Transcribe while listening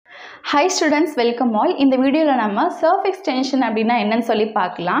Hi students, welcome all. In the video நம்ம surf extension அப்படினா என்னன்னு சொல்லி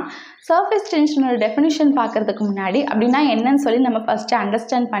பார்க்கலாம். Surf extension ஓட definition பார்க்கிறதுக்கு முன்னாடி அப்படினா என்னன்னு சொல்லி நம்ம first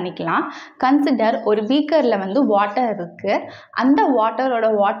understand பண்ணிக்கலாம். Consider ஒரு beakerல வந்து water இருக்கு. அந்த waterோட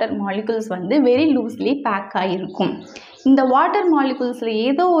water molecules வந்து very loosely pack ஆயிருக்கும். இந்த water moleculesல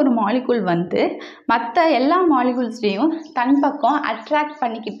ஏதோ ஒரு molecule வந்து மற்ற எல்லா moleculesலையும் தன் பக்கம் attract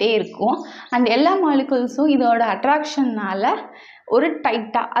பண்ணிக்கிட்டே இருக்கும். and எல்லா moleculesம் இதோட attractionனால ஒரு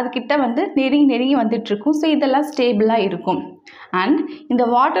டைட்டா அதுக்கிட்ட வந்து நெருங்கி வந்துட்டு இருக்கும். ஸோ இதெல்லாம் ஸ்டேபிளாக இருக்கும். அண்ட் இந்த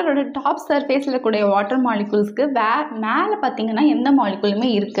வாட்டரோட டாப் சர்ஃபேஸில் இருக்கக்கூடிய வாட்டர் மாலிகுல்ஸ்க்கு மேலே பார்த்தீங்கன்னா எந்த மாலிகுலுமே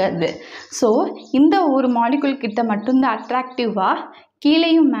இருக்காது. ஸோ இந்த ஒரு மாலிகுல் கிட்ட மட்டும்தான் அட்ராக்டிவாக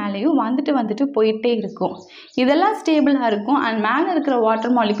கீழேயும் மேலேயும் வந்துட்டு போயிட்டே இருக்கும். இதெல்லாம் ஸ்டேபிளாக இருக்கும். அண்ட் மேலே இருக்கிற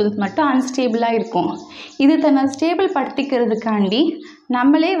வாட்டர் மாலிகுல்ஸ் மட்டும் அன்ஸ்டேபிளாக இருக்கும். இது தன்னை ஸ்டேபிள் படுத்திக்கிறதுக்காண்டி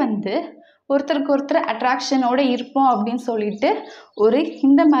நம்மளே வந்து ஒருத்தருக்கு ஒருத்தர் அட்ராக்ஷனோடு இருப்போம் அப்படின்னு சொல்லிட்டு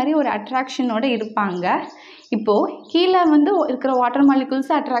இந்த மாதிரி ஒரு அட்ராக்ஷனோடு இருப்பாங்க. இப்போது கீழே வந்து இருக்கிற வாட்டர் மாலிகுல்ஸ்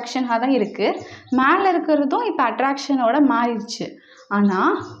அட்ராக்ஷனாக தான் இருக்குது. மேலே இருக்கிறதும் இப்போ அட்ராக்ஷனோட மாறிடுச்சு.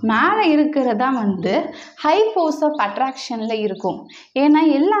 ஆனால் மேலே இருக்கிறதா வந்து ஹை ஃபோர்ஸ் ஆஃப் அட்ராக்ஷனில் இருக்கும். ஏன்னா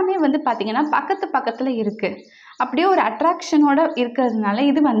எல்லாமே வந்து பார்த்திங்கன்னா பக்கத்தில் இருக்குது. அப்படியே ஒரு அட்ராக்ஷனோட இருக்கிறதுனால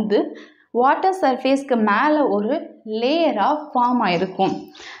இது வந்து வாட்டர் சர்ஃபேஸ்க்கு மேலே ஒரு லேயராக ஃபார்ம் ஆகிருக்கும்.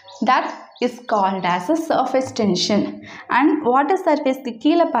 that is called as a surface tension. and water surfaceக்கு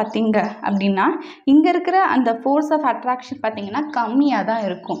கீழே பார்த்தீங்க அப்படின்னா இங்கே இருக்கிற அந்த ஃபோர்ஸ் ஆஃப் அட்ராக்ஷன் பார்த்தீங்கன்னா கம்மியாக தான்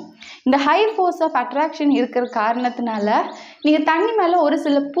இருக்கும். இந்த ஹை ஃபோர்ஸ் ஆஃப் அட்ராக்ஷன் இருக்கிற காரணத்தினால நீங்கள் தண்ணி மேலே ஒரு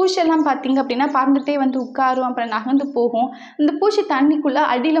சில பூச்செல்லாம் பார்த்தீங்க அப்படின்னா பறந்துட்டே வந்து உட்காரும், அப்புறம் நகர்ந்து போகும். இந்த பூச்சி தண்ணிக்குள்ளே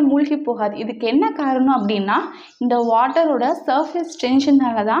அடியில் மூழ்கி போகாது. இதுக்கு என்ன காரணம் அப்படின்னா இந்த வாட்டரோட சர்ஃபேஸ்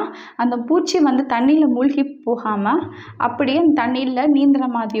டென்ஷனால தான் அந்த பூச்சி வந்து தண்ணியில் மூழ்கி போகாமல் அப்படியே அந்த தண்ணியில் நீந்துற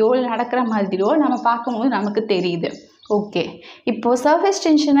மாதிரியோ நடக்கிற மாதிரியோ நம்ம பார்க்கும்போது நமக்கு தெரியுது. ஓகே, இப்போது சர்ஃபேஸ்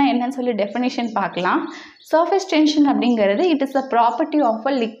டென்ஷனா என்னன்னு சொல்லி டெஃபினேஷன் பார்க்கலாம். சர்ஃபேஸ் டென்ஷன் அப்படிங்கிறது it is a property of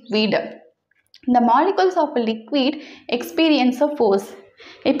a liquid. இந்த molecules of a liquid experience a force.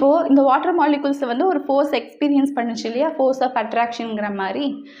 இப்போது இந்த வாட்டர் மாலிகுல்ஸை வந்து ஒரு ஃபோர்ஸ் எக்ஸ்பீரியன்ஸ் பண்ணுச்சு இல்லையா, ஃபோர்ஸ் ஆஃப் அட்ராக்ஷனுங்கிற மாதிரி,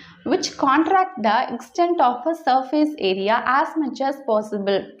 which contract the extent of a surface area as much as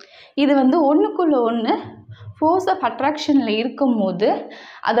possible. இது வந்து ஒன்றுக்குள்ள ஒன்று ஃபோர்ஸ் ஆஃப் அட்ராக்ஷனில் இருக்கும்போது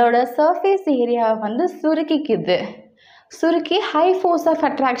அதோட சர்ஃபேஸ் ஏரியாவை வந்து சுருக்கி ஹை ஃபோர்ஸ் ஆஃப்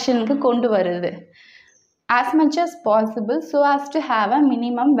அட்ராக்ஷனுக்கு கொண்டு வருது. as much as possible so as to have a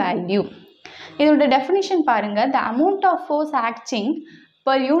minimum value. இதோட டெஃபினிஷன் பாருங்கள். the amount of force acting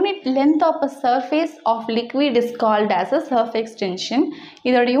per unit length of a surface of liquid is called as a surface tension.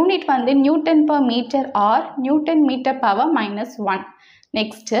 இதோட unit வந்து Newton per meter or Newton metre power -1.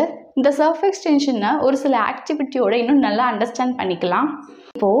 Next இந்த surface டென்ஷனை ஒரு சில ஆக்டிவிட்டியோட இன்னும் நல்லா அண்டர்ஸ்டாண்ட் பண்ணிக்கலாம்.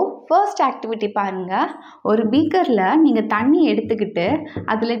 இப்போது ஃபர்ஸ்ட் ஆக்டிவிட்டி பாருங்கள். ஒரு பீக்கரில் நீங்கள் தண்ணி எடுத்துக்கிட்டு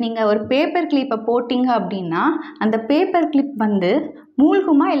அதில் நீங்கள் ஒரு பேப்பர் கிளிப்பை போட்டிங்க அப்படின்னா அந்த பேப்பர் கிளிப் வந்து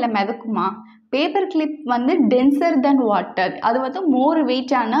மூழ்குமா இல்லை மிதக்குமா? பேப்பர் கிளிப் வந்து டென்சர் தென் வாட்டர், அது வந்து மோர்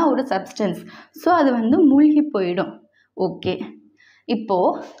வெயிட்டான ஒரு சப்ஸ்டன்ஸ். ஸோ அது வந்து மூழ்கி போயிடும். ஓகே,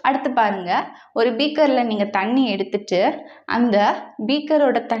 இப்போது அடுத்து பாருங்கள். ஒரு பீக்கரில் நீங்கள் தண்ணி எடுத்துட்டு அந்த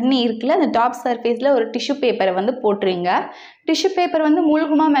பீக்கரோட தண்ணி இருக்குல்ல, அந்த டாப் சர்ஃபேஸில் ஒரு டிஷ்யூ பேப்பரை வந்து போட்டுருங்க. டிஷ்யூ பேப்பர் வந்து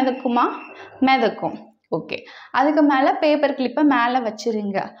மூழ்குமா மிதக்குமா? மிதக்கும். ஓகே, அதுக்கு மேலே பேப்பர் கிளிப்பை மேலே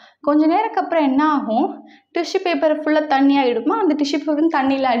வச்சுருங்க. கொஞ்சம் நேரத்துக்கு அப்புறம் என்ன ஆகும்? டிஷ்யூ பேப்பரை ஃபுல்லாக தண்ணி ஆகிடுமா? அந்த டிஷ்யூ பேப்பர்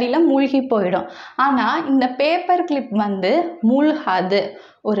தண்ணியில் அடியில் மூழ்கி போயிடும். ஆனால் இந்த பேப்பர் கிளிப் வந்து மூழ்காது.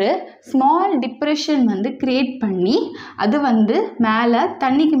 ஒரு ஸ்மால் டிப்ரெஷன் வந்து க்ரியேட் பண்ணி அது வந்து மேலே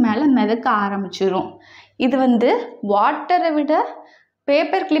தண்ணிக்கு மேலே மிதக்க ஆரம்பிச்சிடும். இது வந்து வாட்டரை விட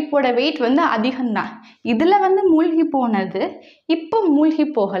பேப்பர் கிளிப்போட வெயிட் வந்து அதிகம்தான். இதில் வந்து மூழ்கி போனது இப்போ மூழ்கி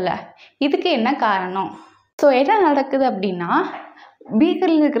போகலை. இதுக்கு என்ன காரணம்? ஸோ என்ன நடக்குது அப்படின்னா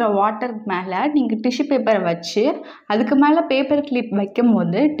பீக்கரில் இருக்கிற வாட்டர் மேலே நீங்கள் டிஷ்யூ பேப்பரை வச்சு அதுக்கு மேலே பேப்பர் கிளிப் வைக்கும்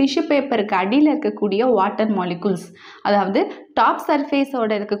போது டிஷ்யூ பேப்பருக்கு அடியில் இருக்கக்கூடிய வாட்டர் மாலிகுல்ஸ், அதாவது டாப்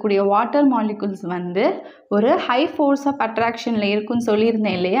சர்ஃபேஸோட இருக்கக்கூடிய வாட்டர் மாலிகுல்ஸ் வந்து ஒரு ஹை ஃபோர்ஸ் ஆஃப் அட்ராக்ஷனில் இருக்குன்னு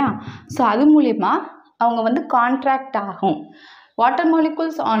சொல்லியிருந்தேன் இல்லையா. ஸோ அது மூலிமா அவங்க வந்து கான்ட்ராக்ட் ஆகும். Water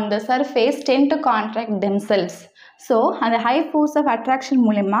molecules on the surface ten to contract themselves. So அந்த ஹை ஃபோர்ஸ் ஆஃப் அட்ராக்ஷன்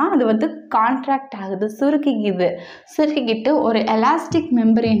மூலமா அது வந்து கான்ட்ராக்ட் ஆகுது, சுருக்கிக்கிட்டு ஒரு எலாஸ்டிக்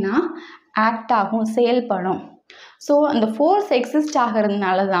மெம்பரேனாக ஆக்ட் ஆகும், செயல்படும். ஸோ அந்த ஃபோர்ஸ் எக்ஸிஸ்ட்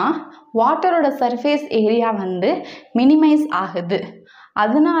ஆகிறதுனால தான் வாட்டரோட சர்ஃபேஸ் ஏரியா வந்து மினிமைஸ் ஆகுது.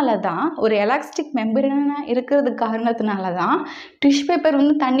 அதனால தான் ஒரு எலாஸ்டிக் மெம்பரேனாக இருக்கிறது காரணத்தினால தான் டிஷ்யூ பேப்பர்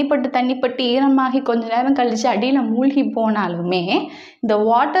வந்து தண்ணிப்பட்டு ஈரமாகி கொஞ்ச நேரம் கழித்து அடியில் மூழ்கி போனாலுமே இந்த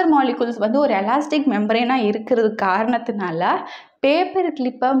வாட்டர் மாலிகுல்ஸ் வந்து ஒரு எலாஸ்டிக் மெம்பரேனாக இருக்கிறது காரணத்தினால பேப்பர்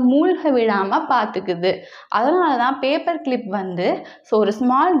கிளிப்பை மூழ்க விடாமல் பார்த்துக்குது. அதனால தான் பேப்பர் கிளிப் வந்து ஒரு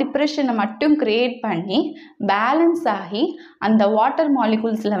ஸ்மால் டிப்ரெஷனை மட்டும் க்ரியேட் பண்ணி பேலன்ஸ் ஆகி அந்த வாட்டர்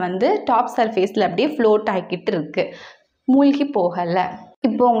மாலிகுல்ஸில் வந்து டாப் சர்ஃபேஸில் அப்படியே ஃப்ளோட் ஆகிக்கிட்டு இருக்கு, மூழ்கி போகலை.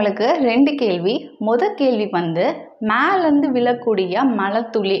 இப்போ உங்களுக்கு 2 கேள்வி. முதல் கேள்வி வந்து மேலேருந்து விழக்கூடிய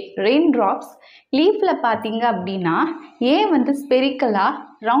மழைத்துளி ரெயின் ட்ராப்ஸ் லீஃபில் பார்த்தீங்க அப்படின்னா ஏன் வந்து ஸ்பெரிக்கலாக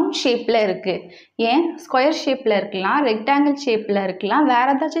ரவுண்ட் ஷேப்பில் இருக்குது, ஏன் ஸ்கொயர் ஷேப்பில் இருக்கலாம், ரெக்டாங்கிள் ஷேப்பில் இருக்கலாம்,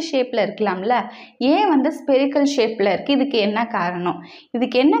 வேறு ஏதாச்சும் ஷேப்பில் இருக்கலாம்ல, ஏன் வந்து ஸ்பெரிக்கல் ஷேப்பில் இருக்குது?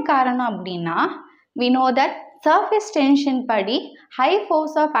 இதுக்கு என்ன காரணம் அப்படின்னா we know that surface tension படி high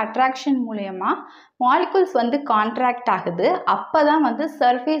force of attraction மூலயமா மாலிகுல்ஸ் வந்து கான்ட்ராக்ட் ஆகுது. அப்போ தான் வந்து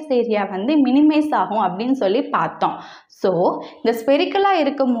சர்ஃபேஸ் ஏரியா வந்து மினிமைஸ் ஆகும் அப்படின்னு சொல்லி பார்த்தோம். ஸோ இந்த ஸ்பெரிக்கலாக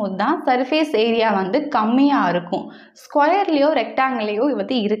இருக்கும் போது தான் சர்ஃபேஸ் ஏரியா வந்து கம்மியாக இருக்கும், ஸ்கொயர்லேயோ ரெக்டாங்கிளையோ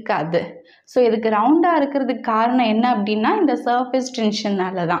வந்து இருக்காது. ஸோ இதுக்கு ரவுண்டாக இருக்கிறதுக்கு காரணம் என்ன அப்படின்னா இந்த சர்ஃபேஸ்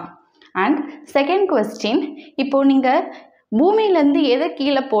டென்ஷனால தான். அண்ட் செகண்ட் கொஸ்டின், இப்போது நீங்கள் பூமியிலேருந்து எதை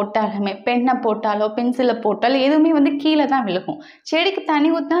கீழே போட்டாலுமே, பெண்ணை போட்டாலோ பென்சிலை போட்டாலோ எதுவுமே வந்து கீழே தான் விழுகும். செடிக்கு தண்ணி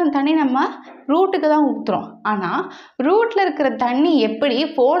ஊற்றினா தண்ணி நம்ம ரூட்டுக்கு தான் ஊற்றுறோம். ஆனால் ரூட்டில் இருக்கிற தண்ணி எப்படி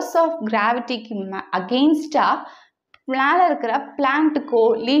ஃபோர்ஸ் ஆஃப் கிராவிட்டிக்கு அகெயின்ஸ்டாக மேலே இருக்கிற பிளான்ட்டுக்கோ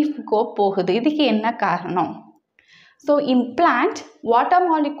லீஃபுக்கோ போகுது? இதுக்கு என்ன காரணம்? So in plant water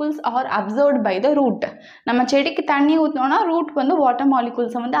molecules R observed by the root. நம்ம செடிக்கு தண்ணி ஊற்றினோன்னா ரூட் வந்து வாட்டர்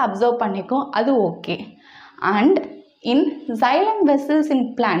மாலிகுல்ஸை வந்து அப்சர்வ் பண்ணிக்கும், அது okay. And in xylem vessels in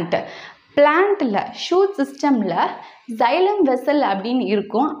பிளான்ட்டில் shoot சிஸ்டமில் xylem vessel அப்படின்னு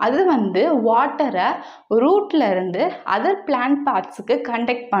இருக்கும். அது வந்து வாட்டரை ரூட்டில் இருந்து அதர் பிளான்ட் பார்ட்ஸுக்கு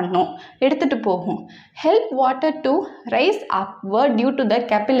கண்டக்ட் பண்ணும், எடுத்துகிட்டு போகும். Help water to rice upward due to the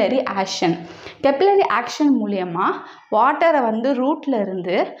capillary action மூலயமா வாட்டரை வந்து ரூட்டில்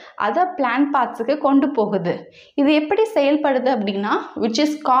இருந்து அதர் பிளான்ட் பார்ட்ஸுக்கு கொண்டு போகுது. இது எப்படி செயல்படுது அப்படின்னா which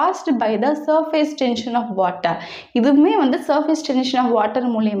is caused by the surface tension of water. இதுவுமே வந்து சர்ஃபேஸ் டென்ஷன் ஆஃப்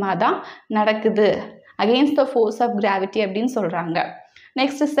வாட்டர் மூலயமா தான் நடக்குது, against the force of gravity அப்படின்னு சொல்கிறாங்க.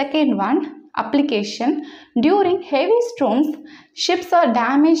 Next second one, application. During heavy storms, ships are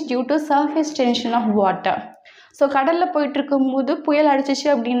damaged due to surface tension of water. So கடலில் போயிட்டுருக்கும் போது புயல் அடிச்சிச்சு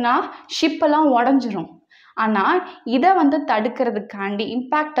அப்படின்னா ஷிப்பெல்லாம் உடஞ்சிரும். ஆனால் இதை வந்து தடுக்கிறதுக்காண்டி,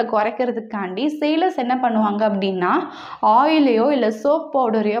 இம்பேக்டை குறைக்கிறதுக்காண்டி sailors என்ன பண்ணுவாங்க அப்படின்னா ஆயிலையோ இல்லை சோப்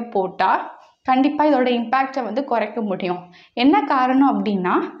பவுடரையோ போட்டால் கண்டிப்பாக இதோட இம்பேக்டை வந்து குறைக்க முடியும். என்ன காரணம்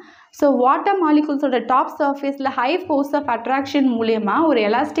அப்படின்னா ஸோ வாட்டர் மாலிகுல்ஸோட டாப் சர்ஃபேஸில் ஹை ஃபோர்ஸ் ஆஃப் அட்ராக்ஷன் மூலயமா ஒரு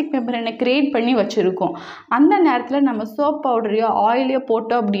எலாஸ்டிக் மெம்பரேனை க்ரியேட் பண்ணி வச்சுருக்கோம். அந்த நேரத்தில் நம்ம சோப் பவுடரையோ ஆயிலையோ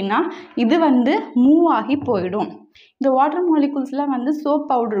போட்டோம் அப்படின்னா இது வந்து மூவ் ஆகி போயிடும். இந்த வாட்டர் மாலிகுல்ஸ்லாம் வந்து சோப்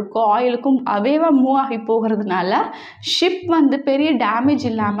பவுடருக்கும் ஆயிலுக்கும் அவேவாக மூவ் ஆகி போகிறதுனால ஷிப் வந்து பெரிய டேமேஜ்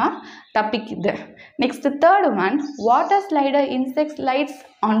இல்லாமல் தப்பிக்குது. Next third one, water slider insect slides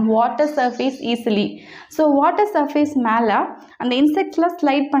on water surface easily. So water surface மேலே அந்த இன்செக்ட்ஸ்லாம்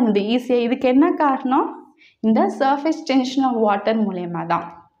ஸ்லைட் பண்ணுது ஈஸியாக. இதுக்கு என்ன காரணம்? இந்த சர்ஃபேஸ் டென்ஷன் ஆஃப் வாட்டர் மூலயமா தான்.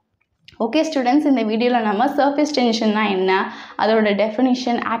 ஓகே ஸ்டூடெண்ட்ஸ், இந்த வீடியோவில் நம்ம சர்ஃபேஸ் டென்ஷன்னா என்ன, அதோட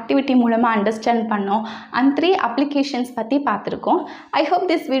டெஃபினிஷன், ஆக்டிவிட்டி மூலமாக அண்டர்ஸ்டாண்ட் பண்ணோம், அண்ட் 3 அப்ளிகேஷன்ஸ் பற்றி பார்த்துருக்கோம். I hope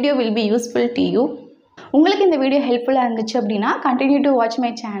this video will be useful to you. உங்களுக்கு இந்த வீடியோ ஹெல்ப்ஃபுல்லாக இருந்துச்சு அப்படின்னா continue to watch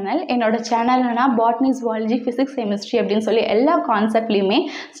my channel. என்னோட சேனல்னா பாட்னி, ஜுவாலஜி, ஃபிசிக்ஸ், கெமிஸ்ட்ரி அப்படின்னு சொல்லி எல்லா கான்செப்ட்லையுமே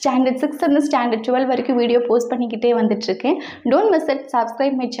ஸ்டாண்டர்ட் 6 இருந்து ஸ்டாண்டர்ட் 12 வரைக்கும் வீடியோ போஸ்ட் பண்ணிக்கிட்டே வந்துட்டுருக்கேன். Don't miss it,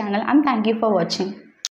 subscribe my channel, and thank you for வாட்சிங்.